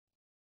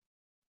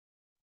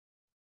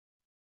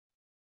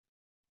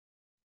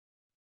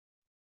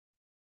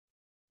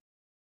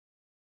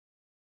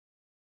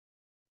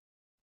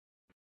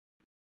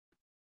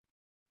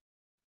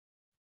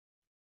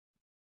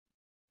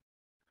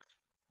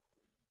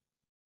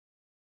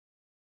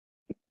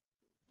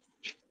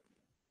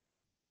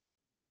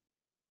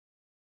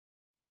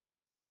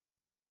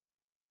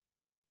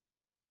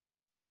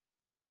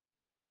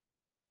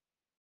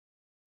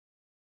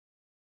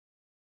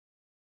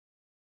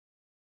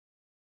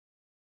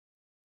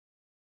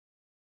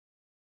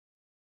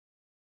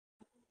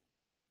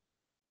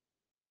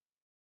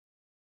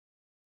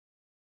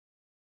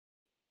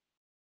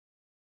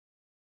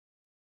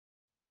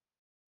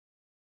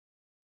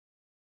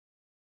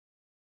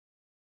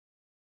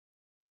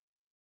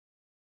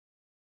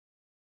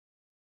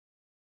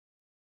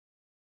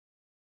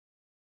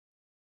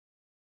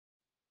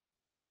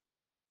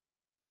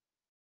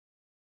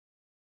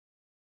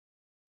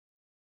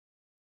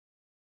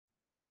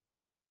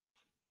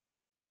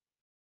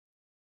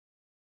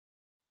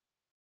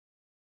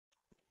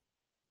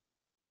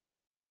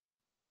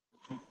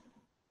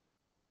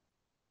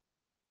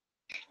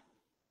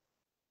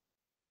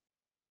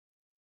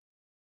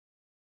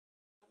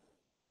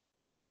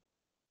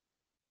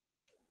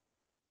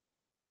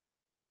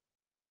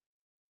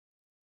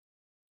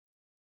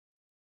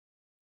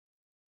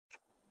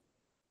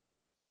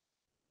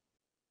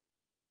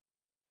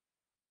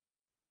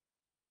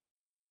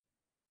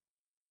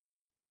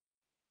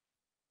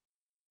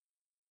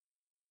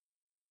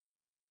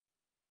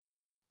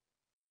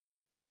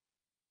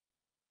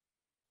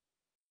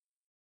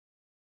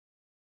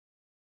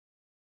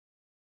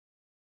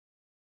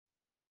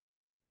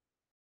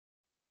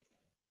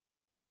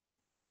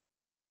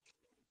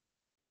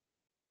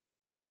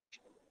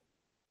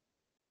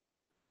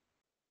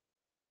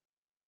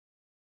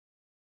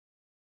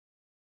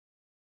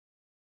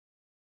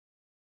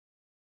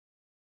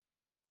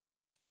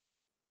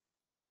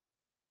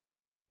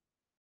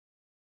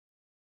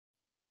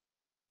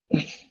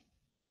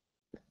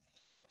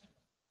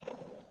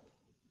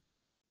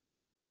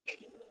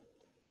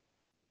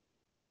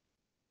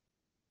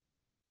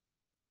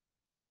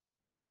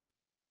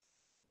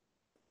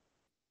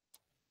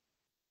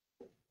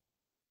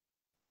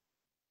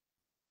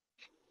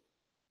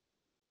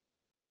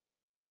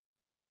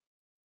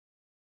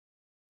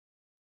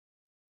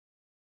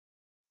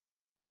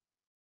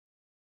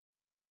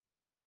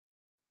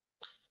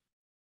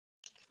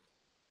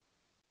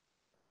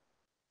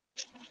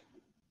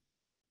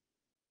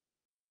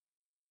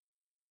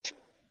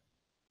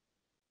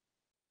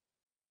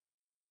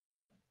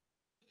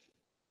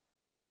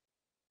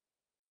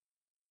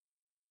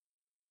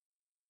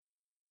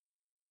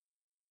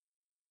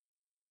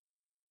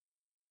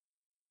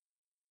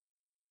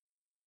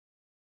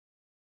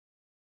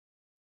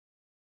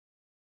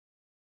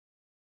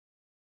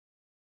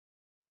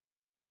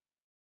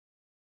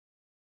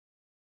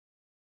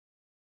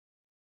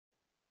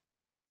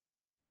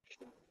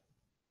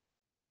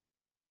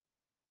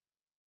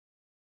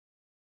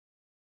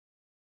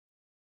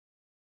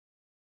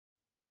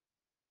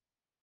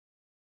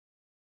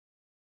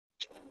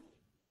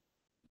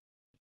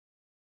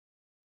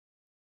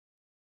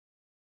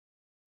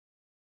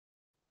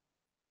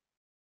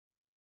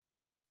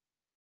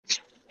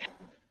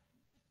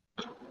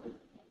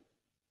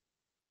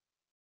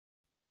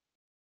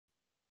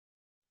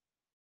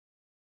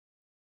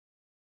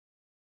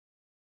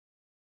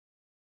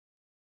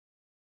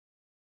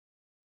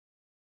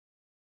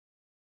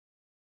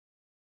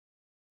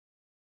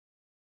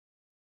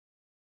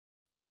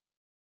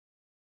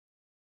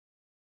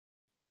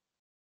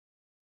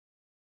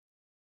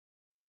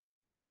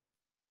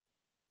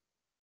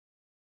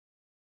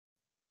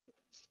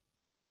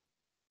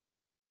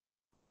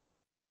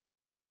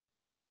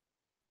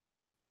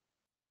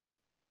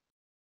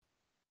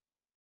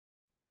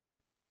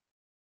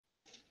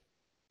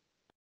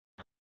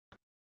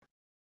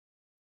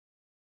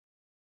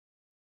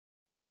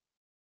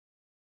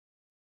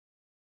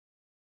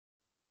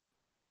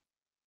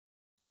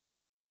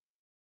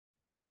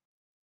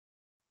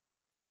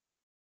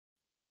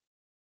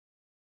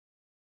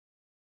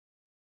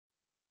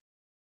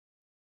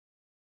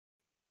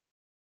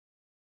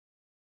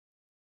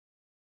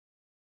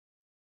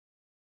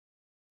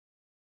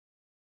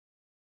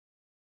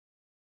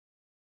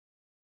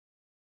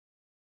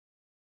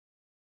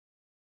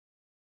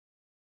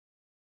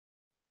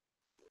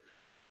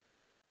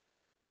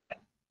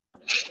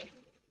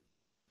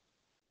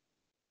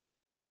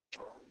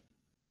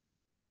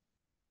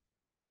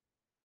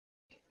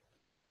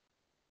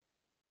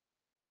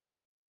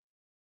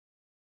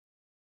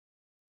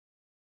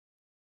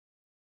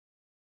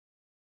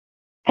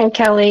Hey,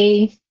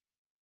 Kelly.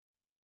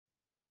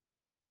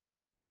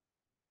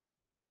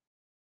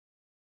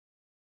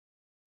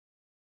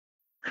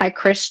 Hi,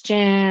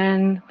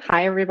 Christian.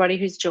 Hi, everybody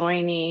who's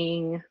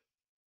joining.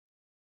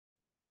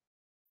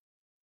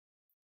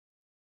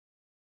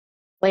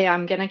 Leah,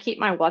 I'm going to keep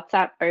my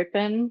WhatsApp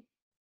open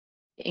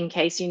in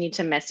case you need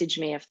to message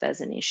me if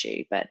there's an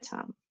issue, but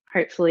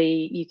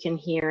hopefully you can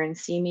hear and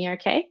see me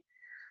okay.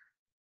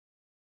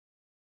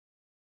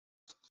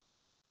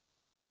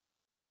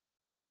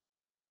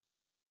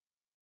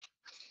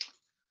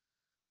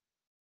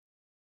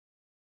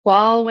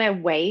 While we're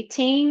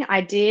waiting, I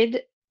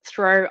did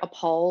throw a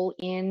poll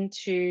in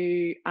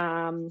to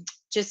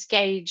just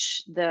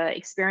gauge the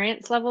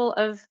experience level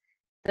of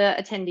the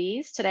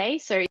attendees today.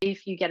 So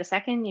if you get a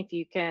second, if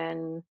you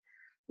can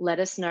let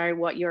us know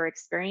what your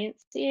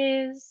experience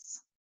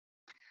is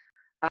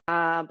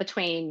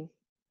between,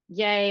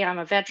 yay, I'm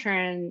a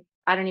veteran,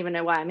 I don't even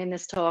know why I'm in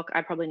this talk,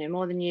 I probably know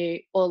more than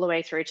you, all the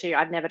way through to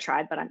I've never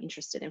tried, but I'm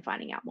interested in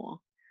finding out more.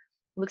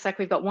 Looks like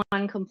we've got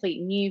one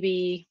complete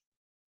newbie.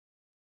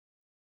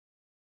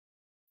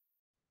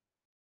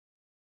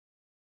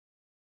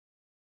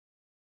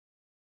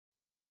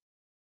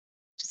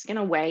 Just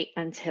gonna wait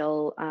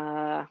until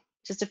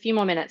just a few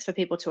more minutes for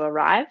people to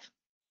arrive.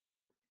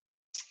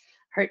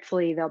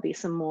 Hopefully there'll be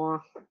some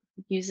more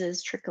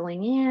users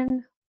trickling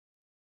in.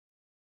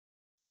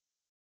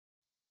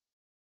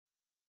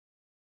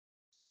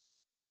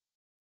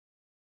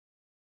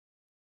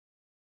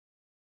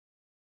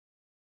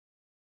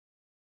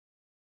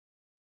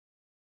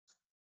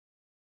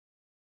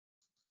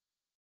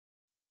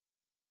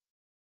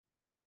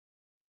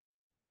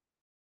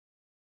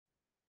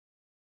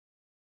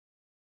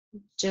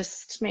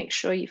 Just make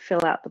sure you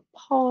fill out the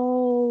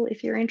poll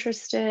if you're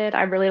interested.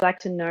 I really like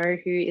to know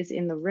who is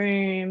in the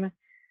room.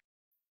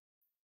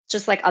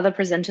 Just like other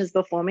presenters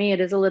before me,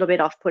 it is a little bit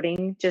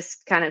off-putting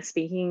just kind of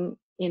speaking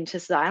into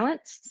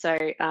silence. So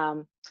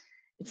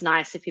it's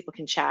nice if people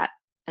can chat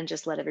and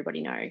just let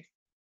everybody know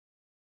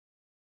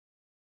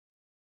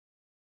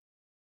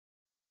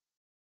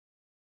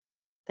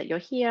that you're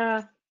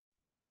here.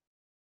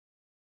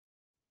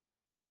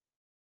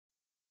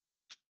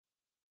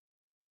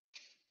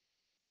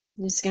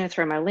 I'm just going to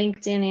throw my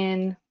LinkedIn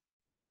in.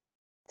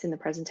 It's in the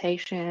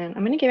presentation.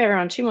 I'm going to give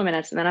everyone 2 more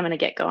minutes and then I'm going to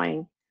get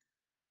going.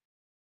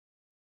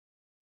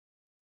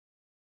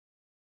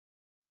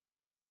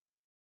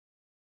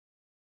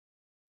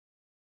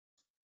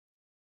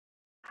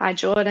 Hi,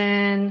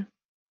 Jordan.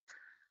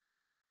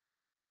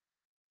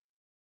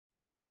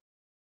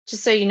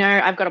 Just so you know,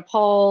 I've got a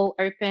poll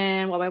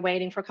open while we're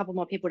waiting for a couple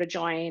more people to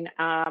join.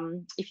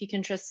 If you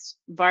can just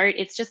vote,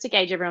 it's just to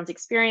gauge everyone's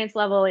experience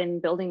level in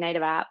building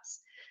native apps.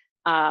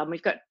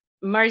 We've got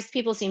most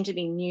people seem to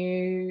be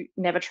new,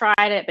 never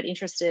tried it, but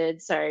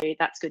interested. So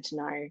that's good to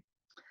know.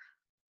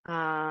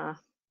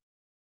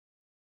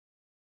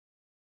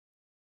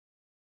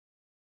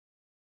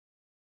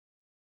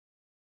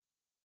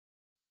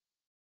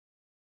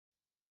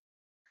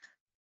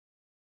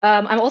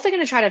 I'm also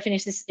going to try to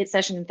finish this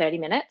session in 30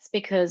 minutes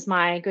because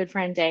my good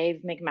friend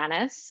Dave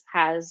McManus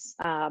has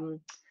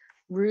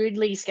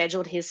rudely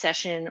scheduled his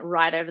session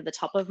right over the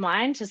top of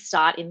mine to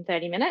start in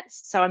 30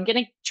 minutes. So I'm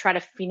going to try to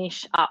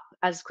finish up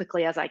as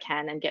quickly as I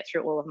can and get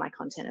through all of my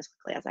content as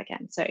quickly as I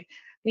can. So I'm going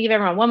to give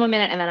everyone 1 more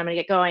minute and then I'm going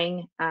to get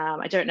going.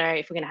 I don't know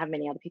if we're going to have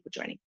many other people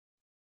joining.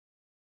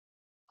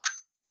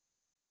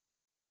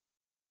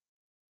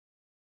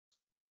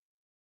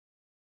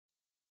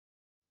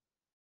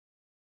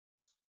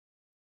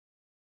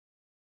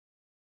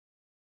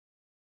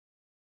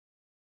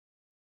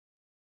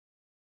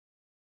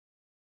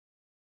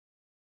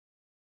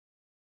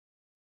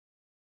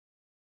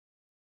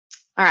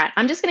 All right,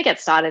 I'm just going to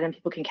get started and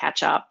people can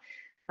catch up.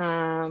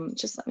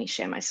 Just let me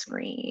share my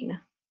screen.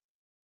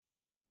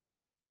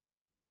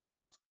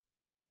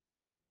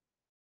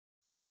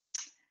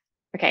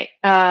 Okay,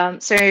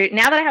 so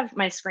now that I have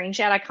my screen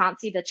shared, I can't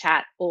see the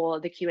chat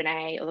or the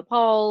Q&A or the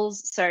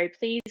polls. So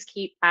please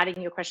keep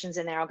adding your questions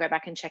in there. I'll go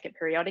back and check it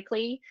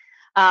periodically.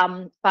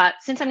 But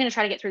since I'm going to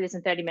try to get through this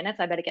in 30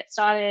 minutes, I better get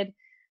started.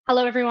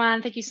 Hello,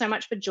 everyone. Thank you so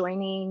much for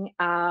joining.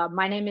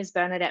 My name is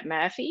Bernadette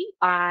Murphy.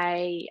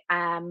 I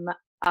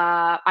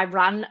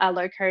run a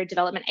low-code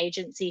development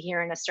agency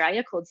here in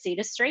Australia called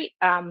Cedar Street.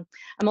 I'm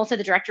also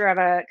the director of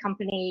a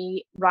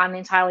company run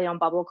entirely on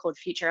Bubble called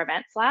Future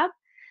Events Lab.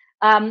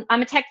 I'm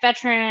a tech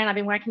veteran. I've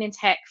been working in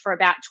tech for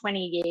about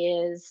 20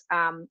 years.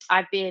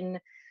 I've been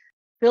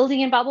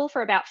building in Bubble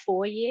for about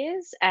 4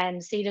 years,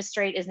 and Cedar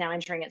Street is now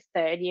entering its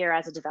 3rd year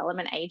as a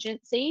development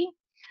agency.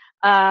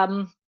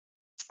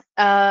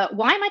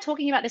 Why am I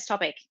talking about this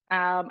topic?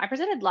 I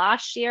presented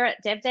last year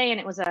at Dev Day, and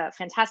it was a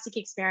fantastic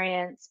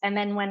experience. And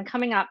then when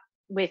coming up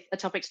with a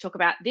topic to talk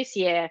about this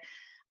year,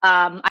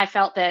 I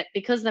felt that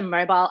because the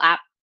mobile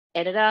app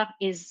editor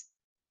is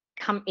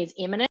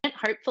imminent,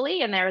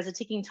 hopefully, and there is a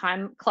ticking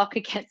time clock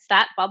against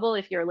that, Bubble,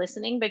 if you're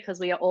listening, because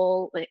we are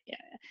all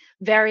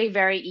very,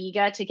 very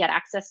eager to get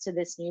access to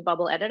this new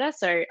Bubble editor.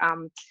 So,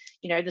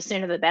 the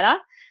sooner the better.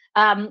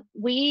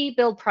 We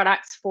build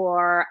products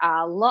for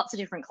lots of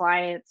different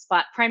clients,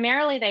 but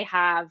primarily they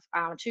have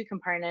 2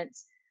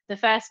 components. The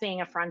first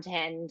being a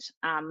front-end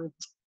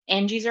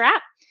end user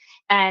app,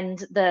 and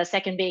the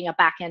second being a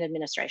back-end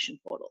administration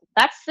portal.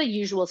 That's the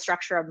usual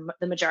structure of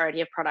the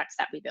majority of products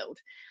that we build.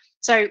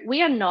 So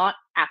we are not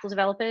Apple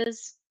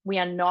developers. We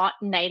are not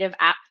native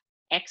app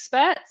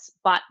experts,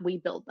 but we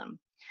build them.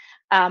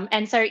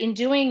 And so in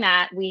doing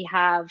that, we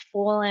have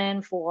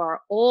fallen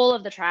for all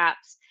of the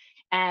traps.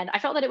 And I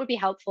felt that it would be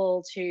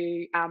helpful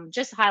to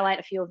just highlight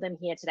a few of them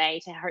here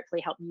today to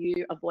hopefully help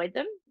you avoid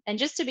them, and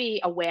just to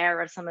be aware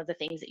of some of the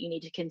things that you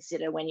need to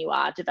consider when you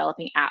are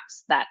developing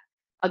apps that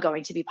are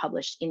going to be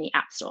published in the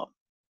App Store.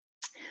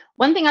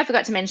 One thing I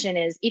forgot to mention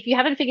is, if you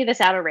haven't figured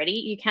this out already,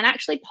 you can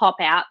actually pop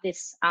out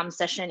this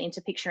session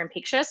into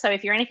picture-in-picture. So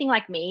if you're anything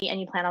like me and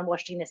you plan on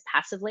watching this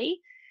passively,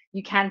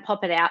 you can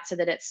pop it out so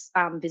that it's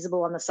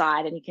visible on the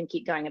side, and you can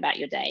keep going about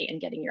your day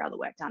and getting your other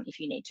work done if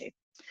you need to.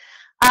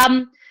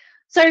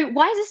 So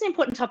why is this an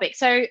important topic?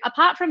 So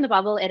apart from the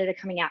Bubble editor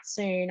coming out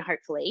soon,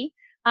 hopefully,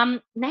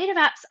 native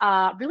apps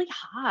are really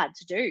hard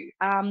to do.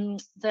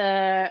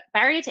 The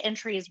barrier to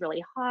entry is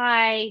really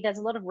high. There's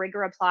a lot of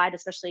rigor applied,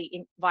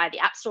 especially via the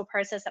App Store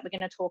process that we're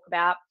going to talk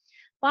about.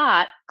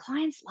 But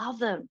clients love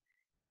them.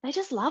 They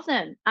just love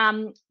them.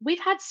 We've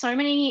had so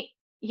many,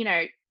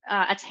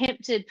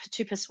 attempted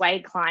to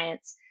persuade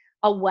clients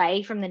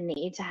away from the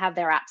need to have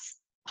their apps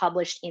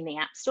published in the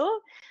App Store,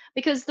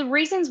 because the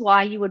reasons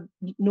why you would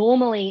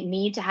normally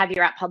need to have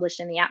your app published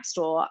in the App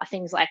Store are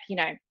things like,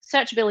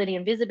 searchability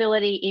and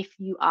visibility if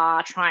you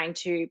are trying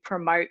to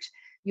promote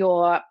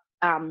your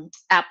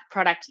app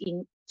product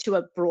into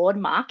a broad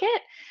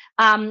market,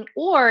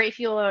 or if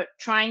you're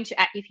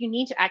if you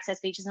need to access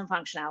features and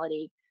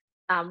functionality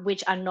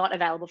which are not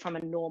available from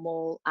a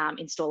normal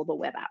installable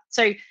web app.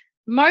 So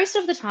most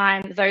of the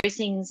time, those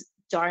things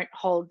don't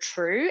hold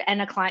true,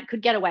 and a client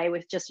could get away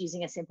with just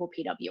using a simple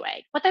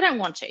PWA, but they don't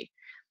want to.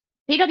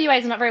 PWA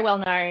is not very well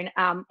known,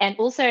 and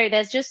also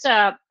there's just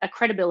a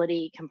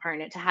credibility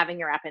component to having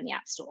your app in the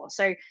App Store.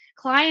 So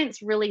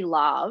clients really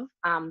love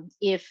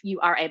if you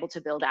are able to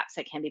build apps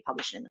that can be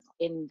published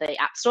in the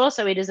App Store.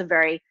 So it is a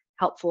very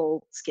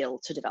helpful skill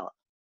to develop.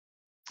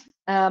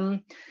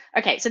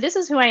 Okay, so this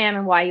is who I am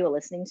and why you are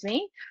listening to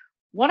me.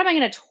 What am I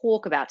going to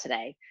talk about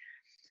today?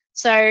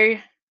 So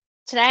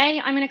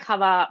today, I'm going to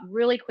cover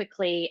really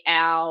quickly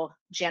our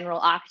general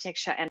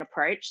architecture and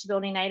approach to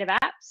building native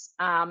apps.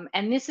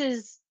 And this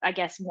is, I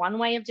guess, one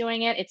way of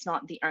doing it. It's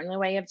not the only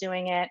way of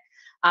doing it,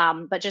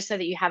 but just so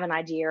that you have an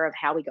idea of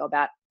how we go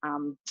about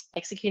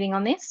executing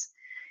on this.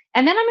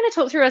 And then I'm going to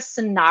talk through a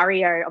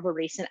scenario of a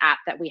recent app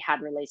that we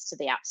had released to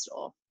the App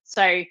Store.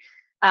 So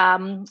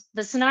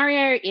the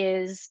scenario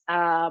is,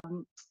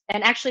 and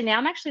actually now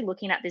I'm actually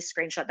looking at this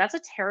screenshot. That's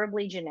a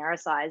terribly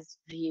genericized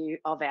view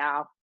of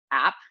our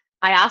app.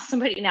 I asked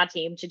somebody in our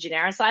team to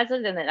genericize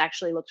it, and it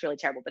actually looks really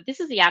terrible. But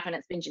this is the app, and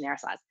it's been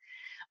genericized.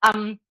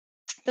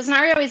 The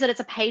scenario is that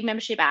it's a paid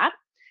membership app.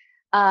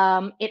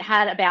 It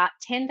had about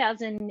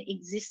 10,000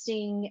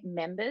 existing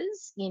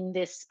members in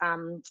this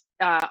on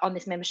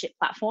this membership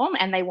platform,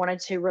 and they wanted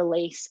to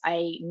release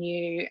a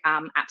new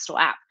App Store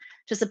app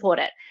to support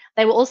it.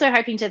 They were also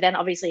hoping to then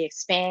obviously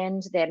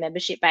expand their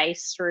membership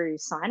base through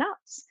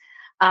signups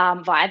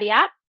via the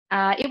app.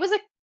 It was a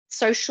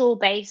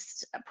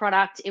social-based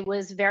product. It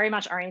was very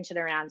much oriented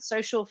around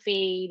social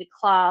feed,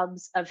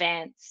 clubs,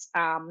 events,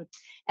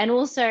 and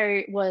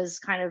also was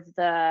kind of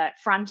the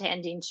front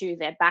end into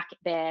their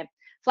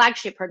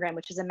flagship program,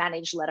 which is a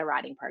managed letter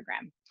writing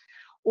program.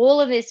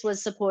 All of this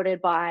was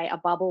supported by a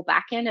Bubble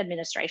backend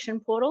administration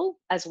portal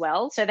as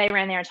well. So they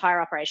run their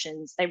entire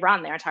operations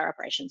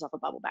off a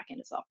Bubble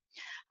backend as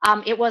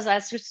well. It was a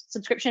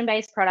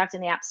subscription-based product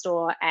in the App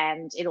Store,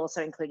 and it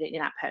also included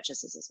in-app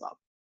purchases as well.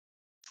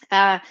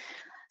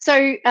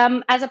 So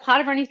as a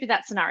part of running through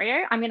that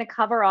scenario, I'm going to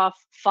cover off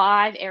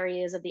 5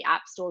 areas of the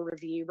App Store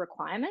review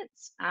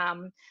requirements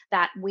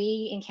that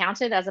we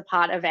encountered as a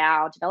part of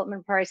our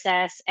development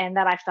process, and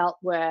that I felt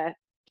were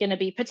going to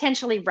be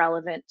potentially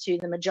relevant to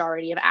the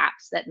majority of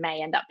apps that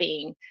may end up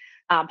being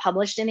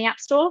published in the App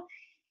Store.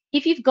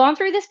 If you've gone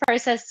through this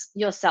process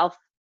yourself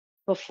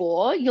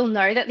before, you'll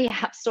know that the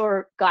App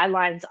Store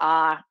guidelines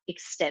are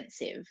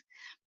extensive.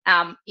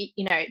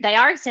 They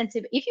are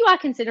extensive. If you are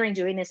considering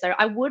doing this, though,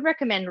 I would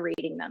recommend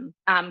reading them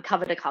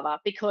cover to cover,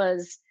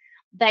 because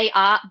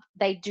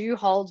they do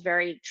hold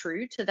very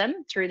true to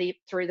them through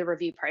the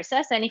review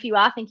process. And if you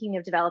are thinking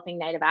of developing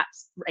native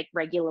apps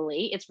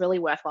regularly, it's really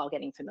worthwhile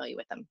getting familiar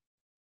with them.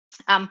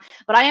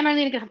 But I am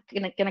only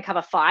going to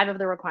cover 5 of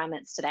the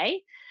requirements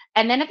today.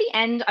 And then at the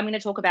end, I'm going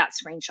to talk about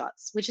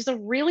screenshots, which is a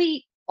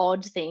really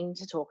odd thing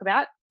to talk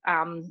about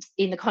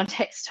in the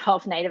context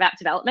of native app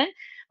development.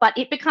 But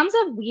it becomes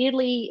a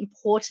weirdly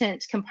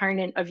important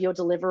component of your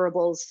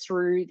deliverables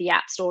through the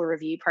App Store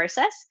review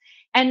process.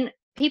 And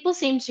people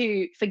seem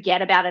to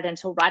forget about it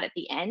until right at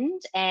the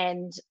end.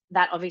 And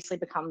that obviously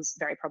becomes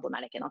very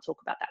problematic. And I'll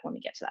talk about that when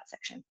we get to that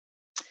section.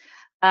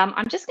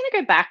 I'm just going to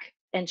go back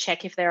and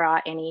check if there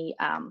are any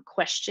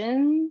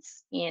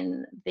questions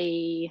in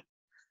the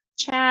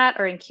chat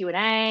or in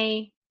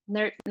Q&A.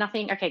 No,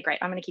 nothing. Okay, great.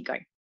 I'm going to keep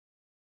going.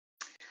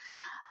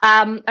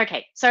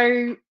 Okay,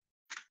 so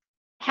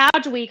how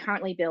do we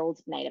currently build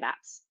native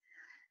apps?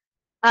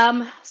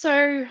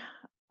 So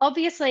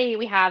obviously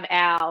we have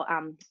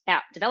our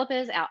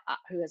developers,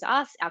 who is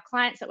us, our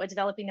clients that we're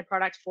developing the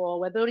product for.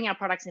 We're building our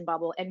products in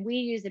Bubble, and we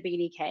use the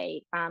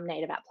BDK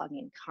native app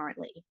plugin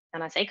currently.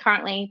 And I say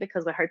currently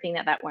because we're hoping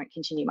that that won't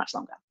continue much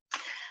longer.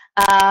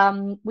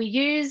 We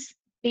use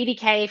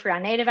BDK for our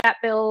native app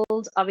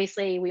build.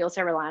 Obviously, we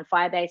also rely on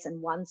Firebase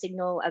and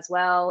OneSignal as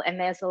well. And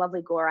there's the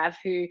lovely Gaurav,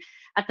 who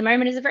at the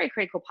moment is a very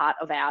critical part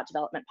of our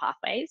development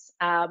pathways.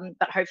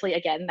 But hopefully,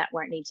 again, that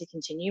won't need to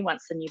continue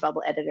once the new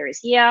Bubble editor is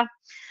here.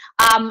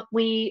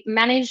 We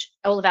manage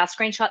all of our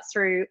screenshots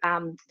through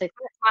the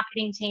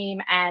marketing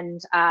team, and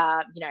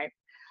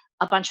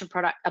a bunch of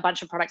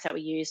products that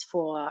we use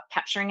for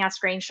capturing our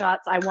screenshots.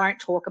 I won't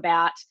talk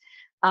about.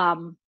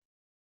 Hang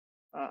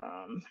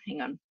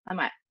on, I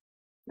might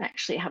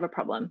actually have a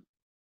problem.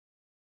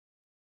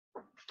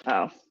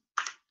 Oh.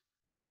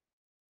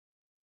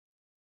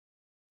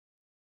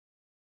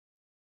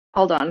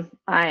 Hold on,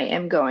 I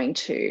am going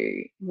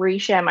to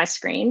reshare my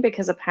screen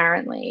because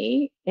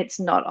apparently it's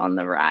not on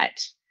the right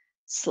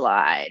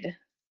slide.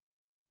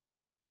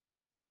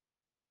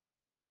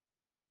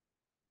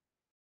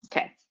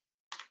 Okay.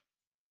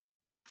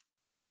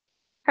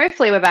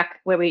 Hopefully we're back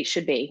where we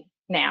should be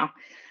now.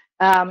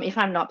 If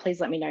I'm not,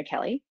 please let me know,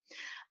 Kelly.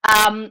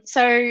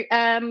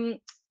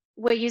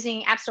 We're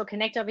using AppStore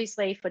Connect,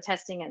 obviously, for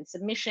testing and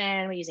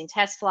submission. We're using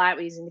TestFlight.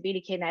 We're using the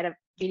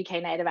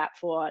BDK native app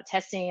for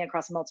testing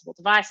across multiple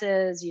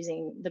devices,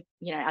 using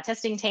our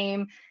testing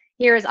team.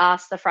 Here is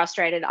us, the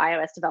frustrated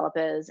iOS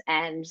developers,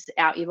 and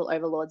our evil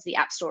overlords, the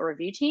App Store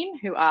review team,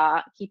 who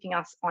are keeping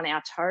us on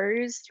our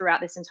toes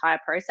throughout this entire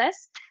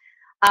process.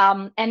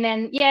 And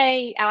then,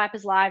 yay, our app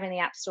is live in the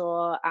App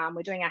Store.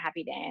 We're doing our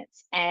happy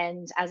dance.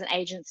 And as an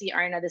agency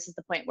owner, this is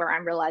the point where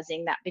I'm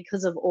realizing that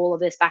because of all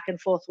of this back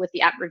and forth with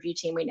the app review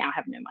team, we now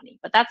have no money.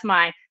 But that's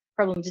my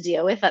problem to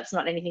deal with. That's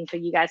not anything for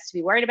you guys to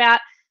be worried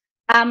about.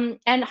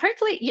 And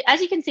hopefully,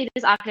 as you can see,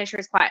 this architecture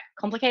is quite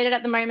complicated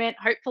at the moment.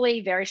 Hopefully,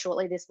 very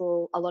shortly,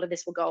 a lot of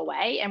this will go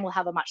away, and we'll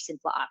have a much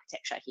simpler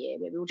architecture here,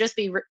 where we'll just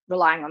be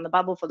relying on the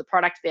Bubble for the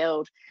product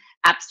build,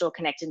 App Store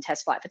Connect and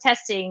TestFlight for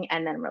testing,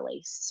 and then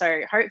release.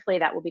 So hopefully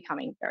that will be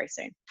coming very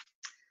soon.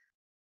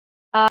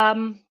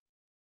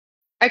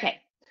 Okay,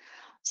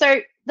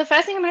 so the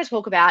first thing I'm going to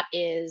talk about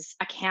is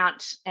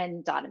account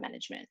and data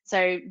management.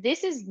 So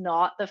this is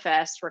not the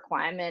first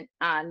requirement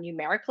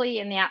numerically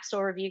in the App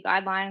Store review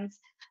guidelines,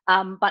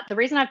 but the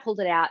reason I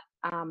pulled it out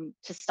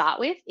to start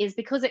with is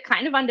because it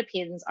kind of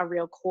underpins a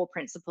real core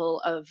principle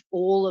of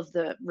all of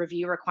the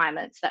review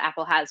requirements that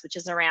Apple has, which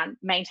is around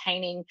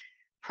maintaining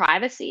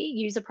privacy,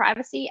 user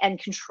privacy, and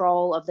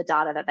control of the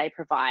data that they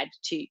provide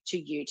to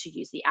you to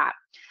use the app.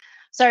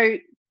 So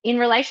in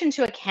relation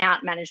to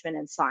account management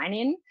and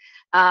sign-in,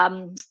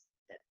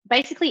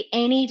 basically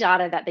any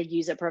data that the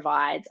user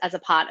provides as a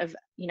part of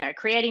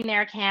creating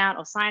their account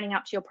or signing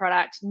up to your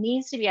product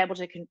needs to be able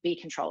to be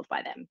controlled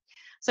by them.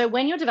 So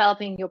when you're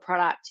developing your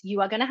product,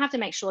 you are going to have to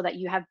make sure that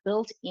you have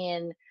built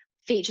in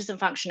features and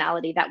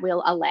functionality that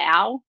will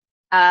allow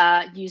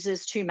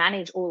users to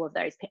manage all of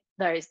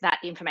that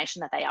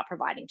information that they are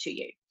providing to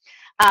you.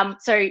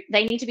 So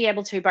they need to be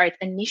able to both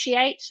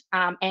initiate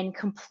and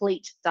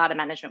complete data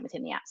management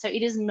within the app. So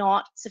it is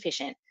not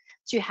sufficient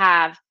to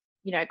have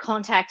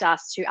contact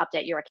us to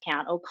update your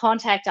account or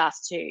contact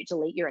us to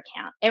delete your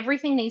account.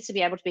 Everything needs to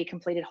be able to be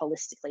completed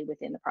holistically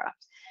within the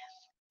product.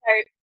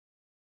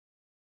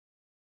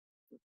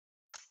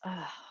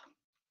 uh,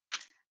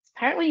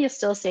 apparently you're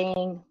still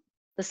seeing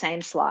the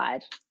same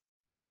slide.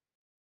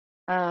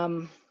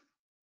 I'm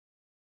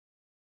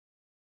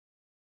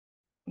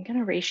going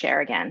to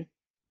reshare again.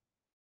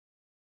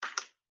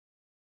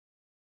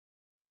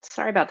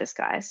 Sorry about this,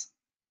 guys.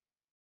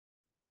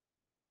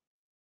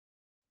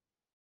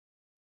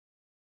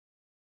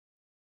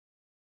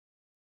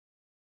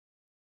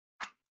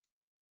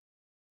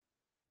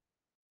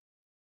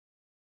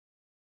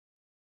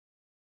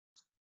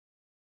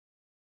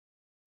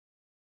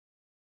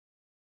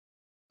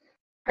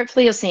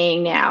 Hopefully you're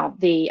seeing now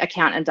the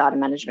account and data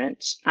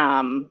management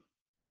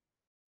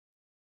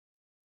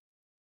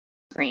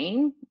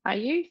screen. Are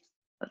you?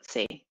 Let's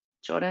see,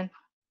 Jordan.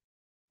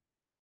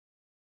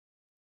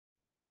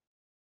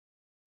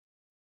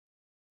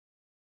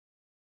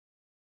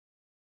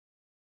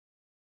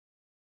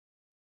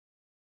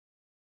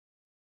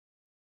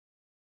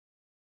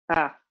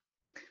 Ah,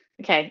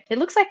 okay. It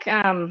looks like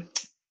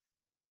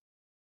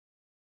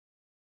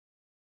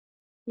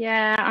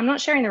yeah, I'm not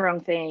sharing the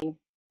wrong thing.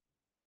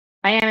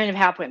 I am in a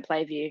PowerPoint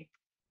play view.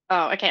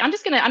 Oh, okay. I'm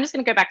just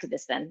gonna go back to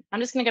this then. I'm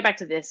just gonna go back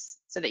to this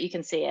so that you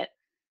can see it.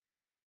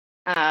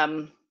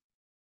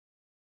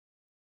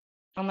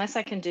 Unless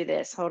I can do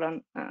this. Hold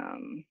on.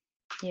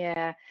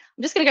 Yeah,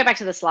 I'm just gonna go back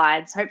to the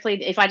slides.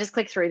 Hopefully, if I just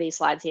click through these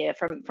slides here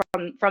from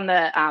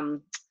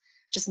the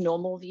just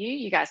normal view,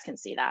 you guys can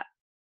see that.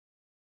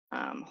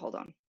 Hold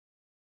on.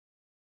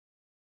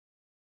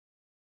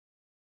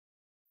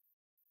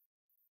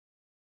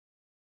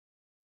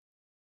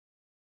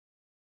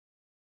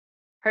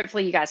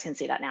 Hopefully, you guys can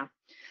see that now.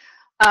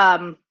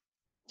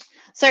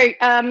 So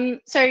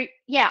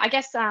yeah, I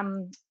guess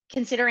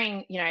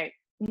considering,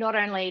 not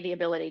only the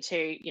ability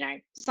to,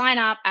 sign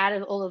up,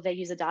 add all of their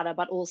user data,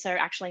 but also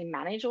actually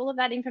manage all of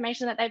that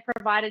information that they've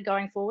provided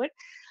going forward.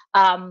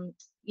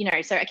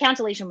 So account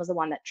deletion was the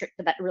one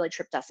that really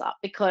tripped us up,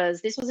 because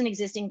this was an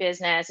existing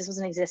business. This was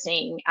an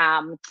existing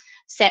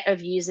set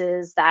of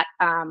users that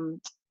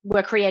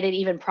were created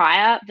even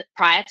prior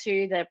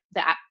to the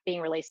app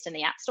being released in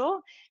the App Store.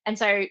 And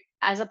so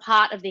as a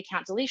part of the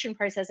account deletion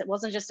process, it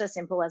wasn't just as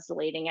simple as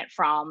deleting it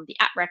from the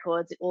app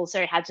records. It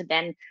also had to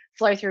then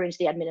flow through into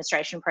the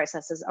administration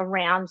processes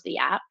around the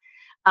app,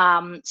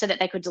 so that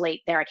they could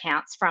delete their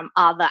accounts from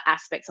other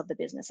aspects of the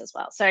business as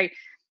well. So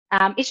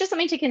it's just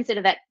something to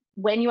consider, that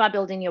when you are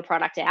building your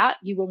product out,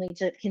 you will need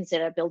to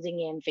consider building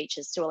in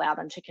features to allow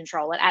them to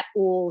control it at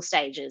all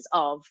stages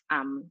of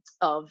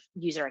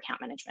user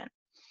account management.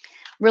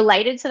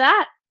 Related to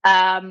that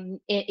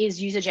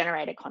is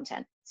user-generated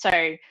content.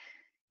 So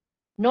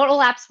not all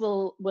apps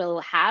will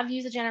have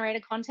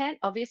user-generated content,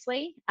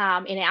 obviously.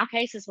 In our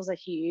case, this was a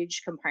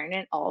huge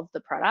component of the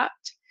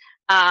product.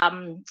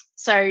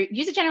 So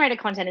user-generated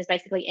content is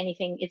basically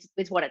anything,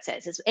 it's what it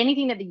says. It's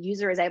anything that the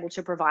user is able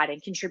to provide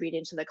and contribute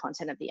into the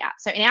content of the app.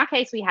 So in our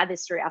case, we had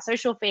this through our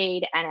social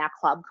feed and our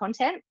club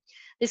content.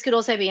 This could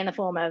also be in the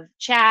form of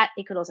chat.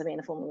 It could also be in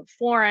the form of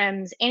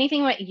forums,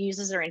 anything where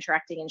users are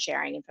interacting and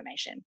sharing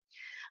information.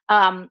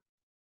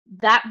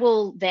 That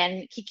will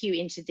then kick you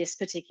into this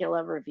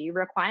particular review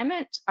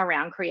requirement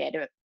around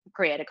creator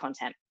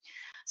content.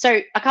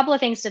 So a couple of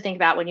things to think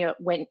about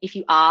if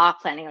you are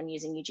planning on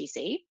using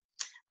UGC.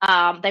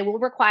 They will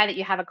require that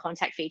you have a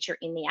contact feature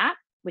in the app,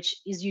 which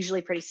is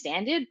usually pretty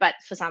standard, but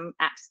for some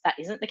apps that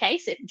isn't the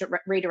case. It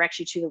redirects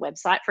you to the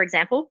website, for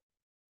example.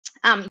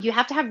 You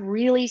have to have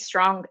really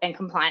strong and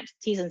compliant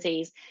T's and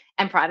C's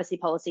and privacy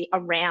policy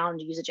around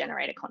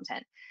user-generated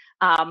content.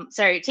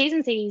 So T's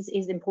and C's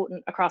is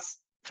important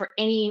for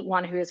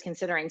anyone who is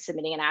considering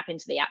submitting an app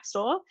into the App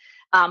Store.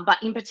 But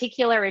in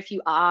particular, if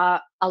you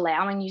are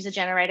allowing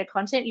user-generated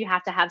content, you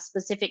have to have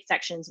specific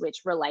sections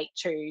which relate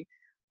to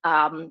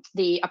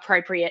the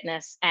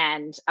appropriateness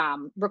and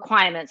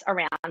requirements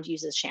around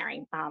users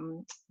sharing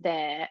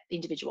their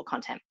individual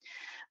content.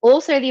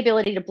 Also, the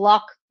ability to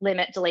block,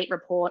 limit, delete,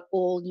 report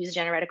all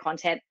user-generated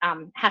content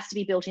has to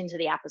be built into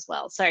the app as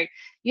well. So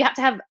you have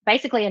to have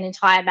basically an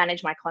entire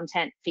manage my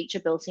content feature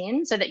built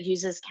in, so that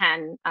users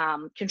can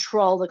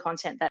control the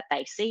content that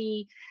they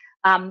see.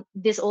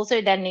 This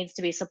also then needs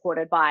to be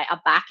supported by a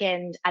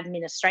back-end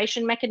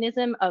administration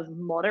mechanism of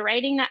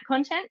moderating that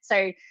content.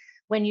 So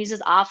when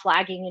users are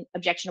flagging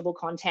objectionable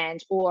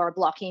content or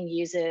blocking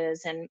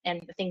users and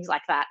things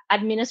like that,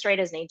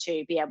 administrators need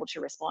to be able to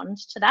respond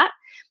to that,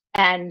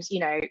 and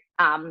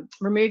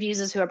remove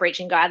users who are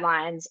breaching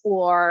guidelines,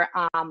 or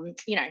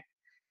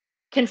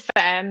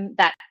confirm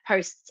that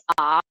posts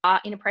are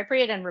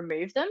inappropriate and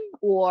remove them,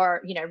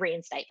 or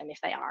reinstate them if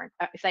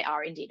they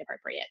are indeed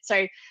appropriate.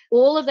 So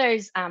all of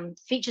those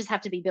features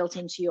have to be built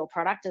into your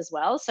product as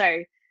well.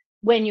 So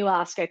when you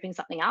are scoping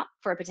something up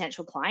for a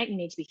potential client, you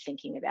need to be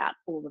thinking about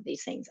all of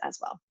these things as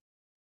well.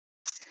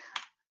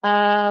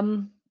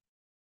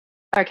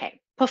 Okay,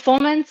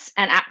 performance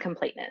and app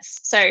completeness.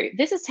 So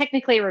this is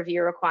technically a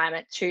review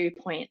requirement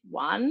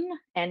 2.1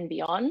 and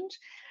beyond,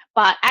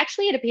 but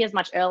actually it appears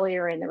much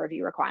earlier in the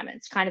review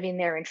requirements, kind of in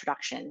their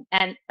introduction.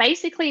 And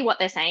basically what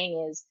they're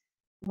saying is,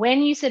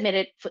 when you submit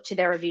it to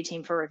their review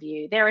team for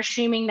review, they're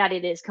assuming that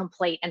it is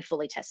complete and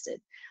fully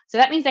tested. So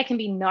that means there can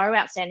be no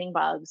outstanding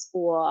bugs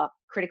or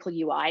critical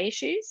UI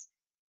issues.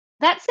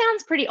 That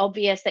sounds pretty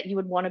obvious that you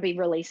would want to be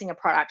releasing a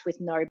product with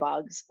no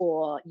bugs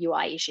or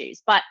UI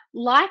issues. But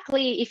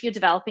likely, if you're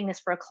developing this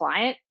for a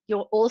client,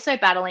 you're also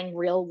battling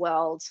real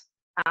world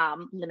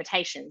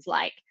limitations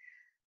like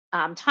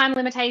time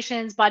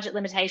limitations, budget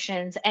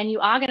limitations, and you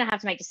are going to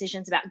have to make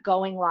decisions about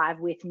going live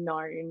with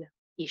known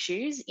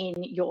issues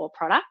in your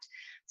product.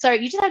 So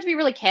you just have to be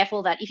really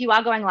careful that if you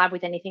are going live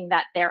with anything,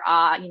 that there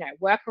are,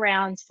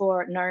 workarounds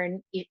for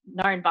known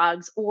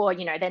bugs, or,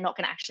 they're not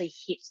going to actually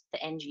hit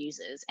the end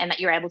users, and that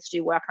you're able to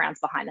do workarounds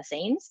behind the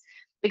scenes.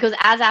 Because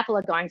as Apple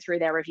are going through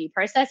their review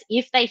process,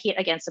 if they hit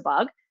against a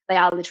bug, they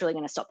are literally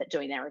going to stop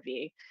doing their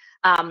review.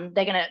 They're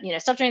going to,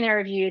 stop doing their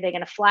review. They're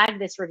going to flag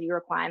this review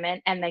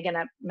requirement, and they're going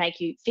to make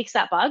you fix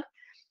that bug,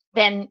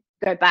 then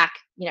go back,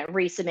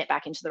 resubmit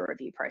back into the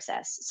review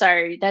process.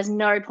 So there's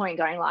no point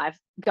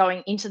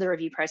going into the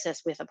review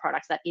process with a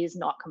product that is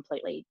not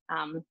completely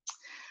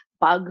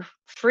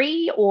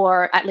bug-free,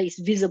 or at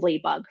least visibly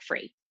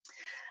bug-free.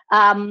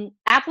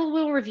 Apple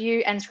will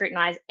review and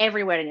scrutinize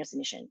every word in your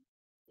submission.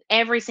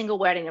 Every single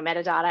word in your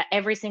metadata,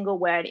 every single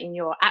word in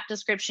your app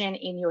description,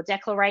 in your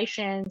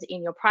declarations,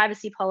 in your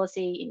privacy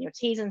policy, in your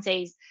T's and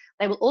C's.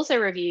 They will also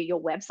review your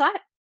website.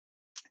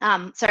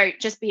 So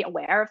just be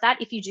aware of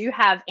that. If you do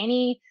have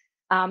any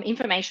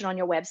information on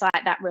your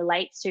website that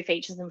relates to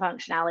features and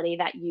functionality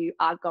that you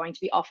are going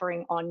to be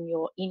offering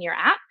in your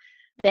app,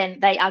 then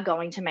they are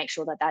going to make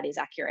sure that that is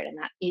accurate, and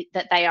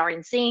that they are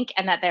in sync,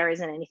 and that there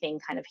isn't anything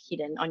kind of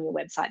hidden on your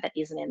website that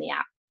isn't in the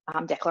app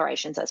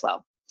declarations as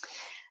well.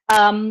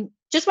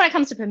 Just when it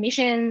comes to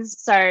permissions,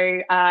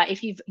 so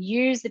if you've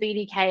used the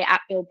BDK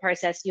app build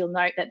process, you'll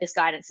note that this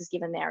guidance is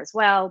given there as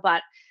well.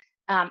 But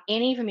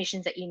any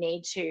permissions that you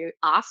need to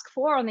ask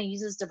for on the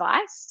user's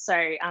device,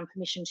 so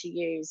permission to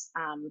use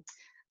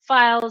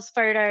files,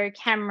 photo,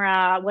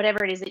 camera,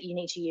 whatever it is that you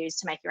need to use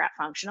to make your app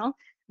functional,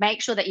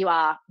 make sure that you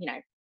are,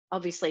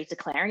 obviously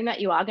declaring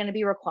that you are going to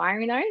be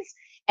requiring those,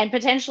 and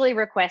potentially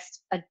request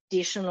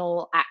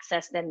additional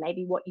access than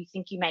maybe what you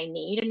think you may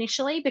need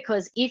initially.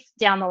 Because if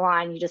down the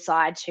line you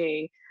decide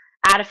to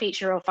add a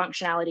feature or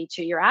functionality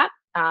to your app,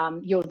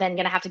 you're then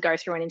going to have to go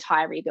through an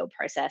entire rebuild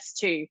process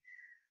to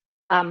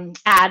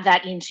add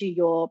that into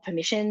your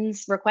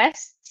permissions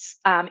requests.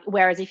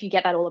 Whereas if you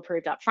get that all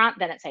approved up front,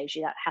 then it saves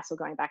you that hassle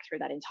going back through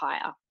that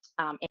entire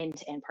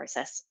end-to-end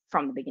process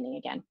from the beginning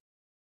again.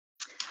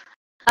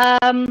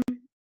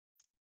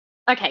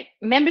 Okay,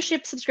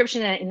 membership,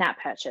 subscription, and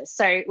in-app purchase.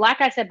 So like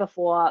I said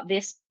before,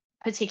 this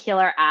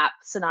particular app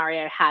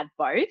scenario had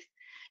both.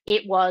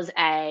 It was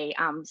a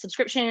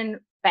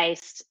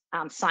subscription-based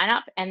sign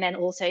up, and then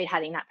also it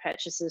had in-app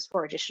purchases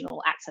for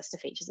additional access to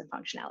features and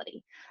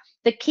functionality.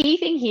 The key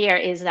thing here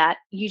is that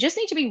you just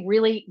need to be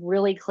really,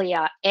 really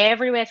clear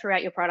everywhere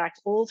throughout your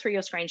product, all through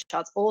your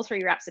screenshots, all through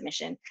your app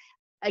submission,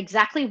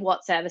 exactly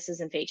what services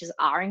and features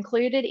are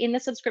included in the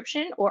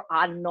subscription or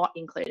are not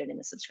included in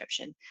the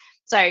subscription.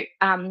 So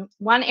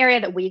one area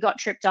that we got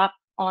tripped up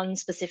on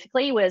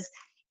specifically was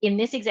in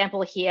this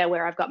example here,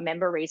 where I've got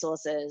member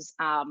resources.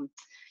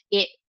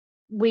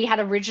 We had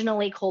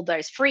originally called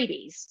those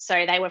freebies.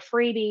 So they were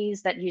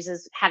freebies that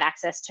users had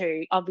access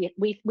to.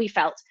 We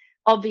felt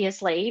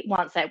obviously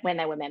when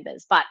they were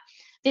members, but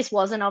this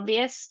wasn't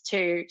obvious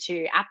to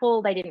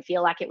Apple. They didn't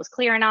feel like it was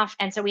clear enough.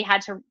 And so we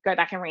had to go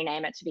back and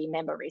rename it to be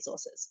member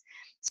resources.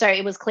 So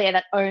it was clear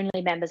that only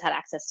members had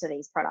access to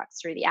these products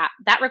through the app.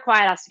 That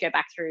required us to go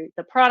back through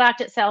the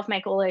product itself,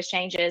 make all those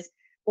changes,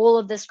 all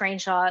of the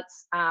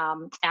screenshots,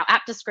 our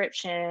app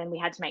description. We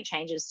had to make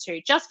changes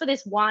to just for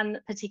this one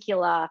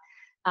particular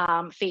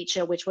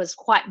feature, which was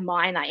quite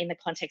minor in the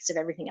context of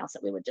everything else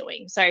that we were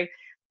doing. So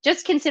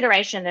just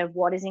consideration of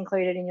what is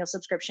included in your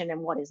subscription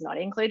and what is not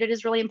included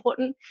is really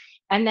important.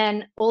 And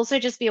then also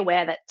just be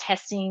aware that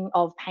testing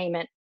of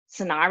payment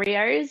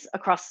scenarios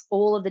across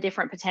all of the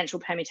different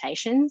potential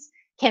permutations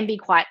can be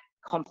quite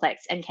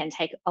complex and can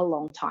take a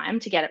long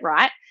time to get it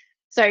right.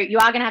 So you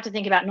are going to have to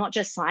think about not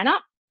just sign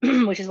up,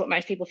 which is what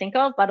most people think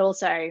of, but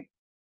also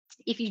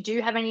if you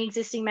do have any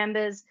existing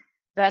members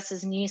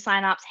versus new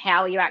signups,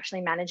 how are you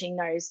actually managing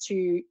those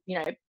two,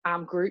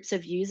 groups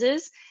of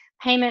users?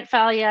 Payment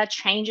failure,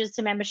 changes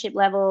to membership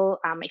level,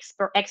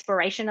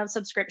 expiration of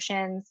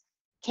subscriptions,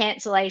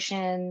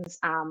 cancellations,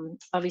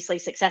 obviously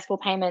successful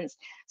payments.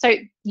 So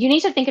you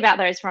need to think about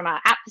those from an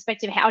app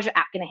perspective. How is your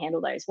app going to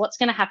handle those? What's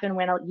going to happen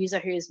when a user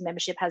whose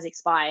membership has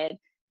expired?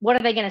 What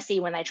are they going to see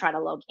when they try to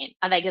log in?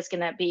 Are they just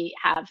going to be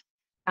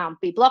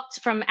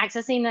blocked from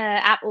accessing the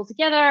app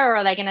altogether, or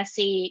are they going to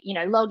see,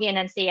 log in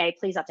and see a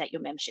please update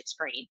your membership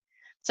screen?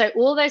 So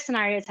all those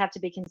scenarios have to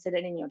be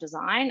considered in your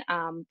design,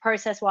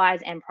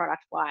 process-wise and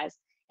product-wise,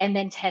 and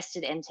then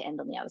tested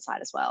end-to-end on the other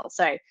side as well.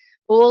 So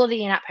all of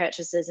the in-app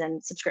purchases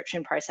and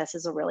subscription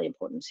processes are really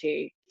important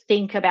to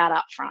think about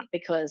upfront,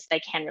 because they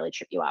can really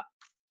trip you up.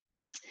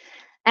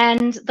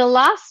 And the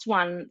last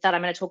one that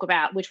I'm going to talk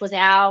about, which was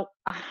our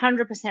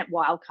 100%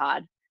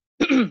 wildcard,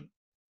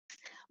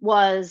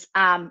 was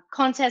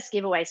contest,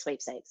 giveaway,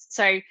 sweepstakes.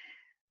 So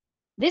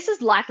this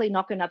is likely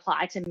not going to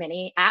apply to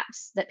many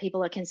apps that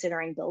people are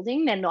considering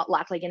building. They're not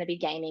likely going to be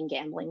gaming,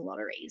 gambling,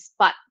 lotteries,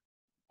 but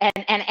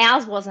and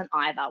ours wasn't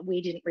either.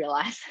 We didn't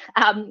realize.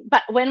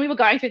 But when we were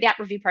going through the app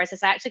review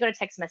process, I actually got a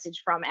text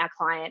message from our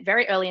client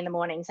very early in the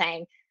morning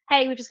saying,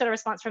 "Hey, we've just got a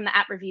response from the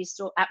app review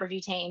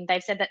team.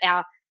 They've said that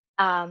our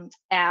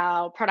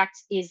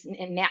product is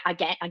now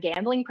a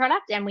gambling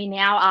product, and we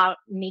now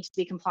need to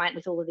be compliant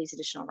with all of these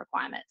additional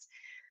requirements."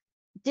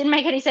 Didn't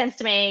make any sense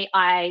to me.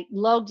 I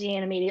logged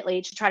in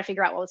immediately to try to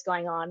figure out what was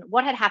going on.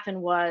 What had happened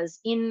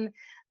was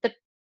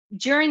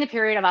during the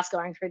period of us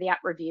going through the app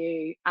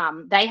review,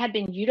 they had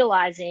been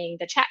utilizing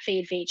the chat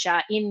feed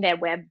feature on their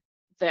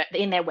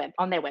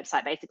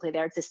website, basically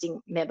their existing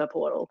member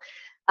portal.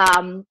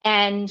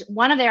 And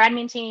one of their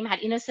admin team had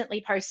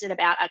innocently posted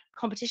about a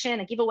competition,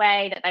 a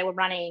giveaway that they were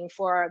running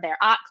for their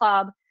art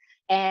club.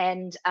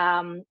 And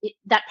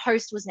that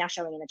post was now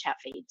showing in the chat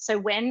feed. So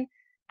when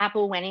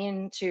Apple went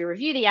in to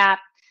review the app,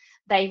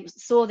 they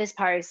saw this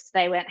post.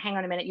 They went, "Hang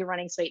on a minute, you're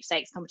running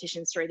sweepstakes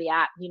competitions through the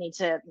app. You need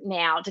to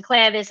now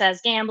declare this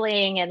as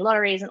gambling and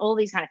lotteries and all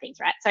these kind of things,"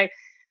 right? So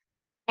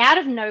out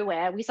of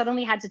nowhere, we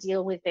suddenly had to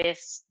deal with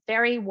this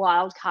very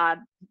wild card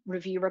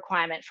review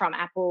requirement from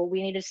Apple.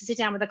 We needed to sit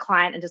down with the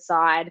client and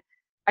decide,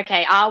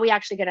 okay, are we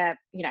actually going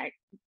to,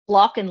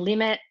 block and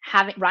limit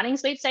running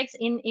sweepstakes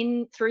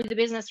in through the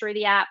business, through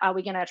the app? Are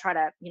we going to try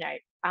to,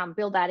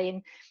 build that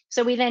in?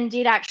 So we then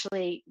did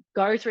actually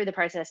go through the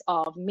process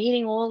of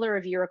meeting all the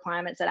review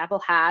requirements that Apple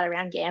had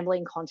around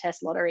gambling,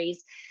 contests,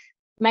 lotteries,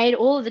 made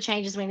all of the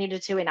changes we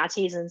needed to in our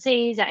T's and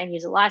C's, our end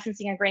user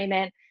licensing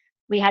agreement.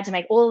 We had to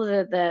make all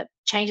of the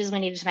changes we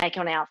needed to make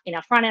in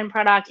our front end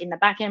product, in the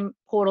back end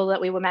portal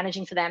that we were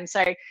managing for them.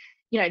 So,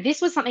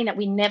 this was something that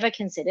we never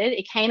considered.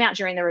 It came out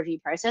during the review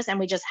process, and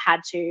we just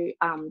had to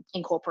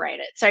incorporate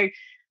it. So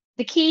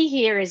the key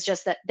here is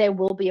just that there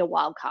will be a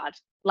wild card.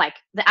 Like,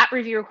 the app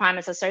review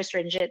requirements are so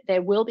stringent,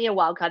 there will be a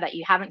wild card that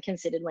you haven't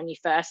considered when you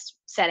first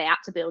set out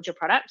to build your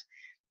product.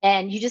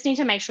 And you just need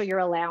to make sure you're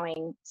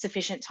allowing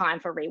sufficient time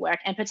for rework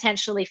and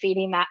potentially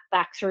feeding that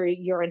back through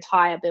your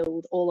entire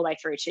build all the way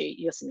through to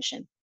your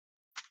submission.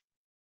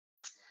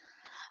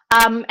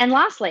 And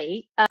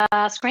lastly,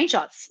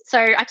 screenshots. So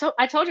I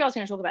told you I was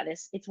going to talk about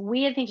this. It's a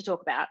weird thing to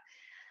talk about,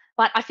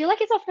 but I feel like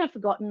it's often a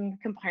forgotten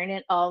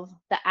component of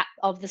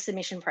the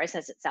submission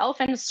process itself.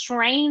 And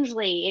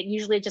strangely, it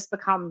usually just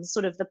becomes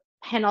sort of the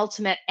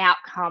penultimate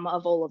outcome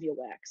of all of your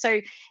work. So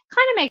kind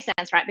of makes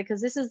sense, right?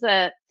 Because this is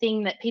the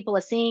thing that people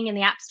are seeing in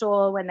the App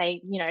Store when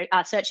they,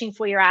 are searching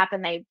for your app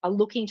and they are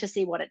looking to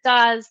see what it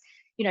does.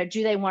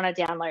 Do they want to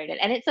download it?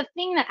 And it's a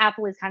thing that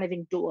Apple is kind of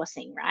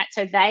endorsing, right?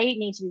 So they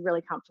need to be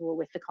really comfortable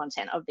with the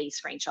content of these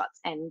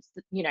screenshots and,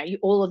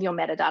 all of your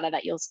metadata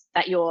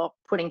that you're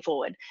putting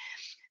forward.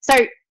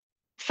 So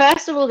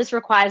first of all, this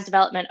requires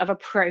development of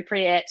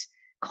appropriate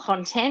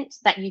content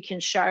that you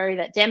can show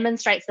that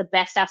demonstrates the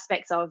best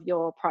aspects of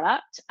your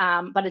product,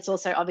 but it's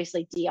also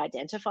obviously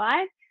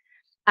de-identified.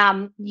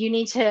 You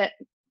need to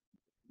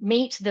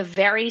meet the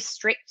very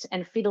strict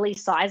and fiddly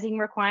sizing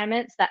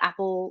requirements that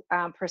Apple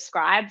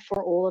prescribed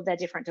for all of their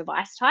different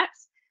device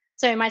types.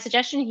 So my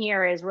suggestion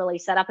here is really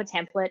set up a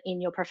template in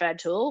your preferred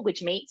tool,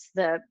 which meets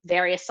the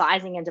various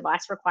sizing and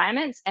device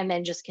requirements, and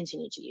then just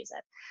continue to use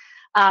it.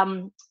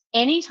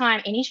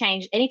 Anytime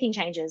anything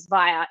changes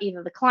via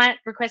either the client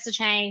requests a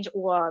change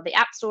or the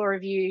App Store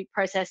review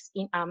process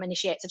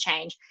initiates a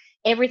change,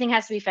 everything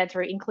has to be fed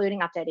through, including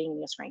updating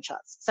your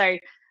screenshots. So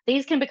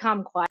these can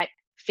become quite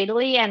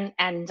fiddly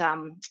and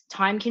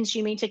time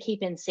consuming to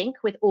keep in sync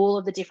with all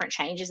of the different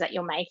changes that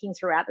you're making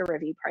throughout the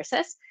review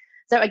process.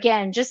 So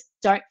again, just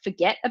don't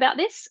forget about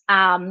this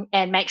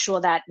and make sure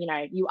that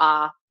you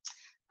are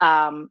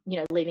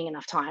leaving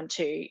enough time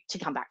to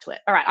come back to it.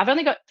 All right, I've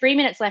only got 3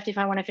 minutes left if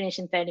I want to finish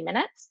in 30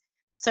 minutes.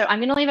 So I'm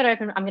going to leave it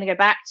open. I'm going to go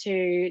back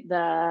to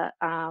the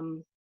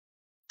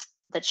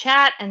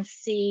chat and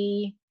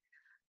see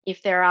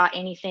if there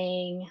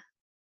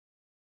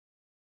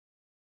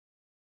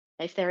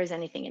is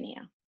anything in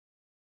here.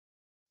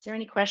 Is there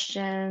any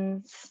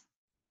questions?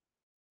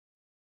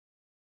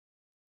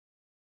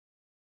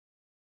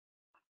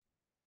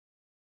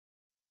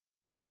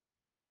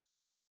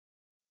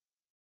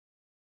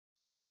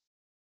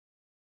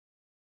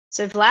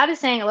 So Vlad is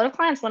saying a lot of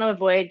clients want to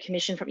avoid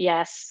commission from,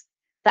 yes,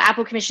 the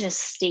Apple commission is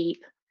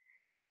steep.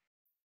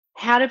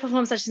 How to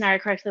perform such a scenario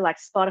correctly, like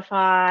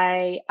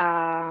Spotify,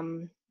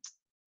 to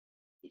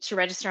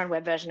register on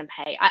web version and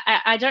pay.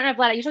 I don't know,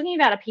 Vlad, are you talking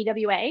about a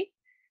PWA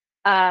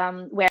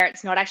where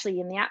it's not actually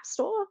in the App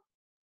Store?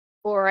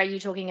 Or are you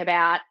talking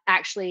about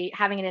actually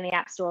having it in the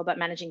App Store but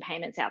managing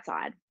payments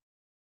outside?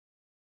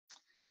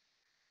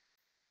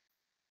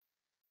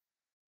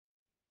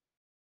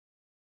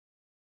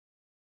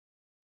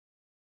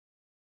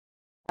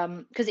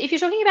 Because if you're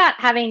talking about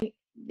having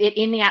it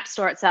in the App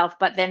Store itself,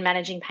 but then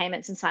managing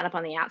payments and sign up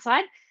on the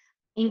outside,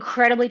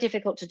 Incredibly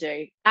difficult to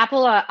do.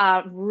 Apple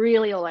are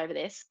really all over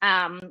this.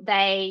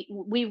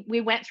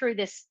 We went through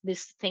this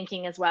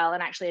thinking as well,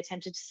 and actually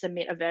attempted to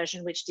submit a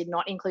version which did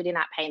not include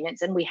in-app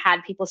payments, and we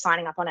had people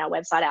signing up on our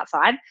website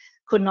outside,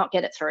 could not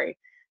get it through.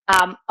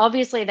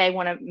 Obviously, they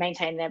want to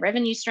maintain their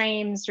revenue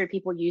streams through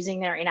people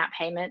using their in-app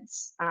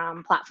payments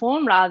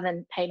platform rather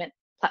than payment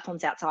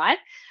platforms outside.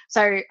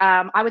 So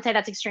I would say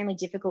that's extremely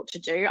difficult to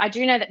do. I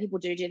do know that people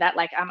do that.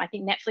 Like I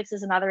think Netflix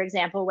is another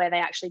example where they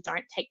actually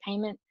don't take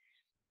payment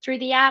through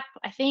the app.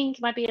 I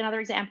think might be another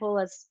example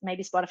as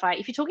maybe Spotify.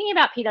 If you're talking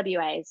about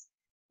PWAs,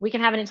 we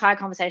can have an entire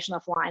conversation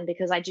offline,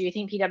 because I do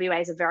think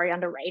PWAs are very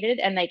underrated,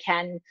 and they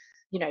can,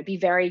 be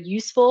very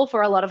useful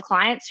for a lot of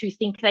clients who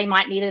think they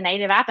might need a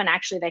native app, and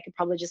actually they could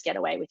probably just get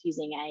away with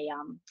using a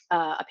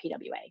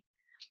PWA.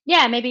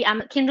 Yeah, maybe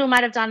Kindle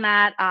might have done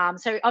that.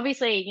 So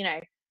obviously,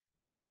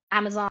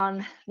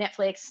 Amazon,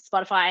 Netflix,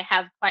 Spotify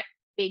have quite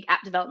big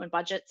app development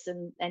budgets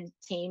and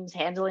teams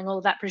handling all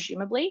of that,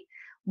 presumably.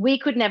 We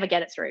could never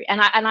get it through.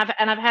 And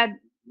I've had,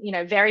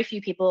 very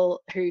few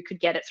people who could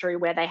get it through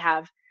where they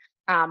have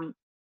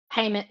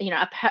payment,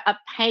 a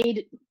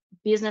paid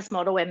business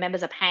model where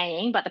members are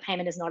paying, but the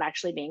payment is not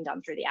actually being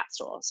done through the App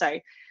Store. So,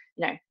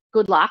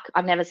 good luck.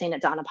 I've never seen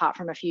it done apart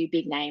from a few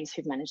big names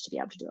who've managed to be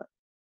able to do it.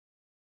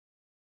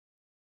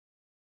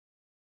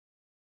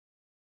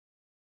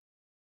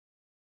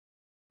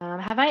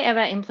 Have I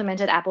ever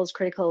implemented Apple's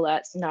critical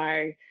alerts?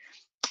 No,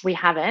 we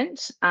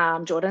haven't.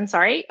 Jordan,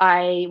 sorry.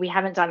 We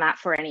haven't done that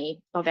for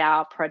any of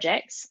our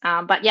projects.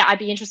 But yeah, I'd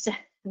be interested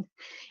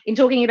in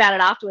talking about it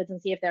afterwards and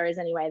see if there is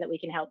any way that we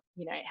can help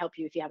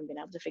you if you haven't been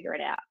able to figure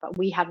it out. But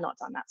we have not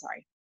done that,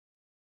 sorry.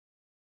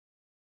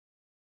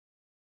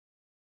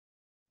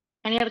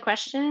 Any other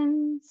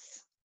questions?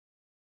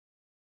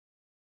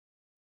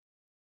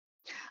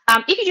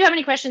 If you do have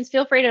any questions,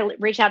 feel free to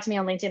reach out to me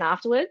on LinkedIn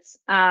afterwards.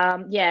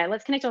 Yeah,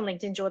 let's connect on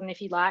LinkedIn, Jordan,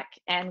 if you'd like,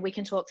 and we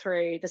can talk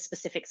through the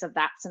specifics of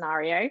that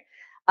scenario.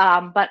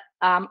 But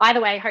either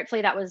way,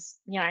 hopefully that was,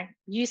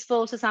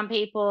 useful to some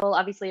people.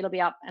 Obviously, it'll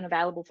be up and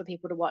available for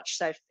people to watch.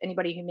 So if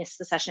anybody who missed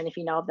the session, if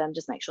you know of them,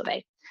 just make sure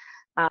they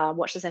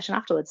watch the session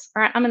afterwards.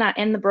 All right, I'm going to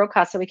end the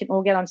broadcast so we can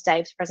all get on to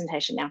Dave's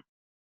presentation now.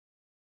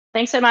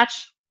 Thanks so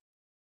much.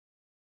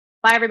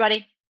 Bye,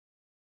 everybody.